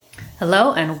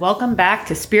Hello and welcome back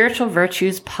to Spiritual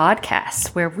Virtues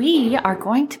Podcast, where we are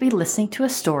going to be listening to a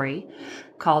story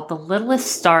called The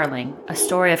Littlest, Starling, a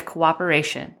story of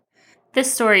cooperation.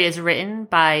 This story is written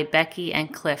by Becky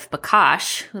and Cliff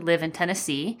Buckosh, who live in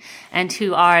Tennessee, and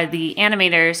who are the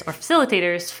animators or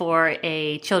facilitators for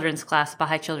a children's class,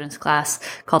 Bahá'í children's class,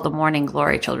 called the Morning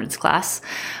Glory Children's Class,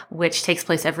 which takes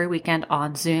place every weekend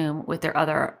on Zoom with their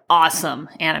other awesome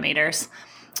animators.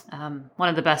 One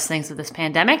of the best things of this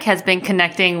pandemic has been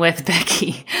connecting with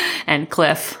Becky and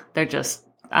Cliff. They're just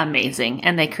amazing,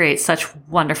 and they create such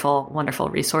wonderful, wonderful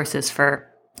resources for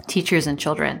teachers and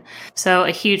children. So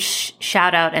a huge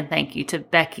shout out and thank you to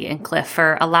Becky and Cliff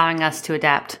for allowing us to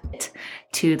adapt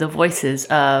to the voices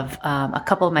of a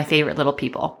couple of my favorite little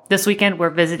people. This weekend,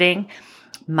 we're visiting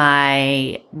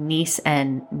my niece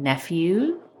and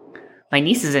nephew,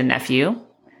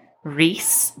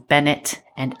 Reese, Bennett,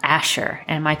 and Asher.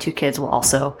 And my two kids will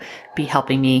also be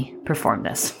helping me perform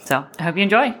this. So I hope you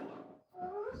enjoy.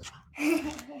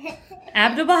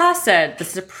 Abdu'l-Baha said, the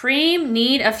supreme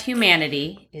need of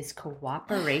humanity is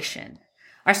cooperation.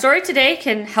 Our story today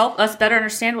can help us better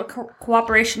understand what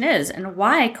cooperation is and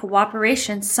why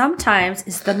cooperation sometimes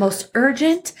is the most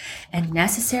urgent and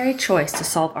necessary choice to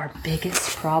solve our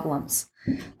biggest problems.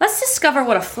 Let's discover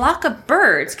what a flock of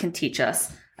birds can teach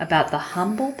us about the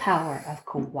humble power of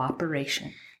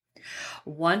cooperation.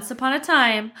 Once upon a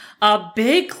time, a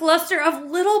big cluster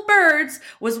of little birds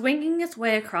was winging its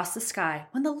way across the sky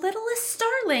when the littlest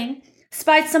starling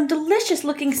spied some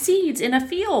delicious-looking seeds in a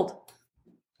field.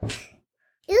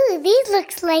 Ooh, these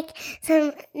looks like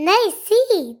some nice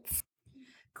seeds.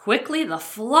 Quickly, the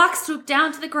flock swooped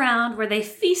down to the ground where they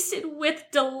feasted with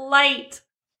delight.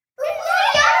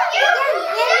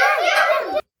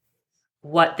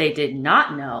 What they did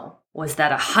not know was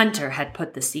that a hunter had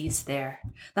put the seeds there.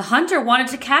 The hunter wanted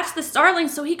to catch the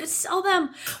starlings so he could sell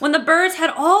them. When the birds had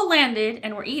all landed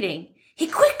and were eating, he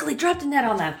quickly dropped a net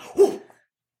on them. Whoo!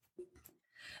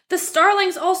 The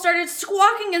starlings all started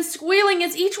squawking and squealing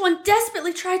as each one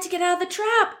desperately tried to get out of the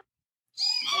trap.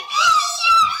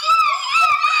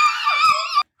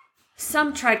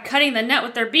 Some tried cutting the net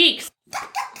with their beaks.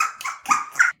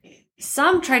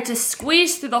 Some tried to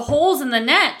squeeze through the holes in the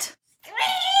net.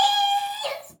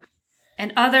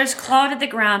 And others clawed at the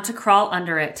ground to crawl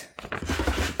under it.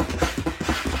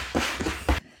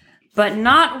 But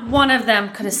not one of them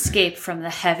could escape from the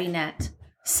heavy net.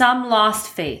 Some lost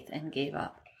faith and gave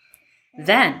up.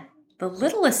 Then the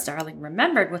littlest starling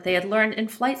remembered what they had learned in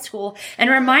flight school and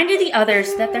reminded the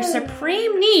others that their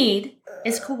supreme need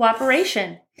is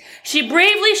cooperation. She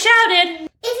bravely shouted,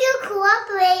 "If you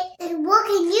cooperate and work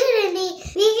in unity,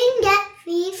 we can get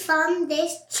free from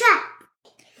this trap."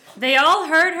 They all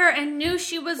heard her and knew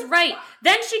she was right.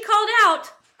 Then she called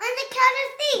out, "On the count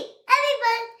of 3,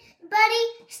 everybody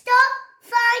stop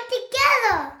flying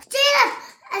together. Straight up,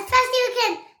 as fast as you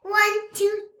can. 1,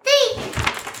 2, 3.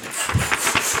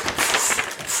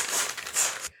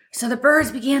 So the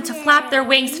birds began to flap their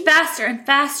wings faster and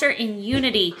faster in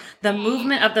unity. The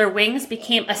movement of their wings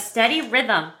became a steady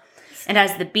rhythm. And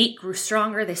as the beat grew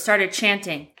stronger, they started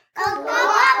chanting,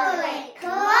 Cooperate,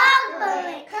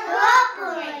 cooperate, cooperate,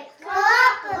 cooperate,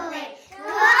 cooperate,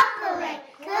 cooperate,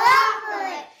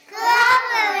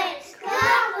 cooperate,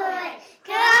 cooperate,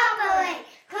 cooperate,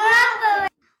 cooperate.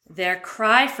 Their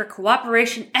cry for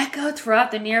cooperation echoed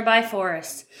throughout the nearby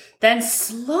forest. Then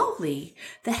slowly,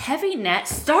 the heavy net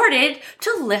started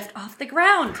to lift off the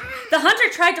ground. The hunter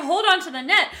tried to hold on to the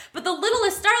net, but the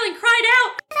littlest starling cried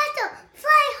out, Faster,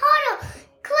 fly harder,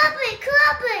 cooperate,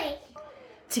 cooperate.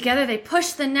 Together they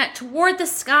pushed the net toward the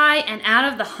sky and out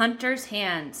of the hunter's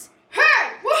hands.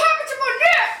 Hey, what happened to my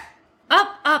net?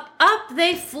 Up, up, up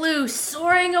they flew,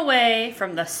 soaring away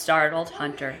from the startled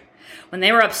hunter. When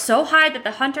they were up so high that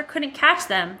the hunter couldn't catch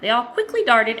them, they all quickly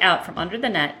darted out from under the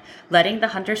net, letting the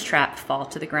hunter's trap fall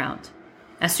to the ground.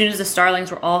 As soon as the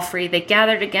starlings were all free, they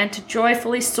gathered again to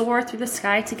joyfully soar through the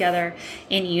sky together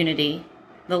in unity.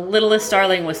 The littlest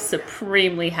starling was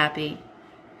supremely happy.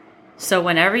 So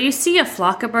whenever you see a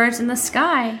flock of birds in the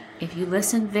sky, if you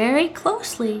listen very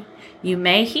closely, you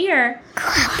may hear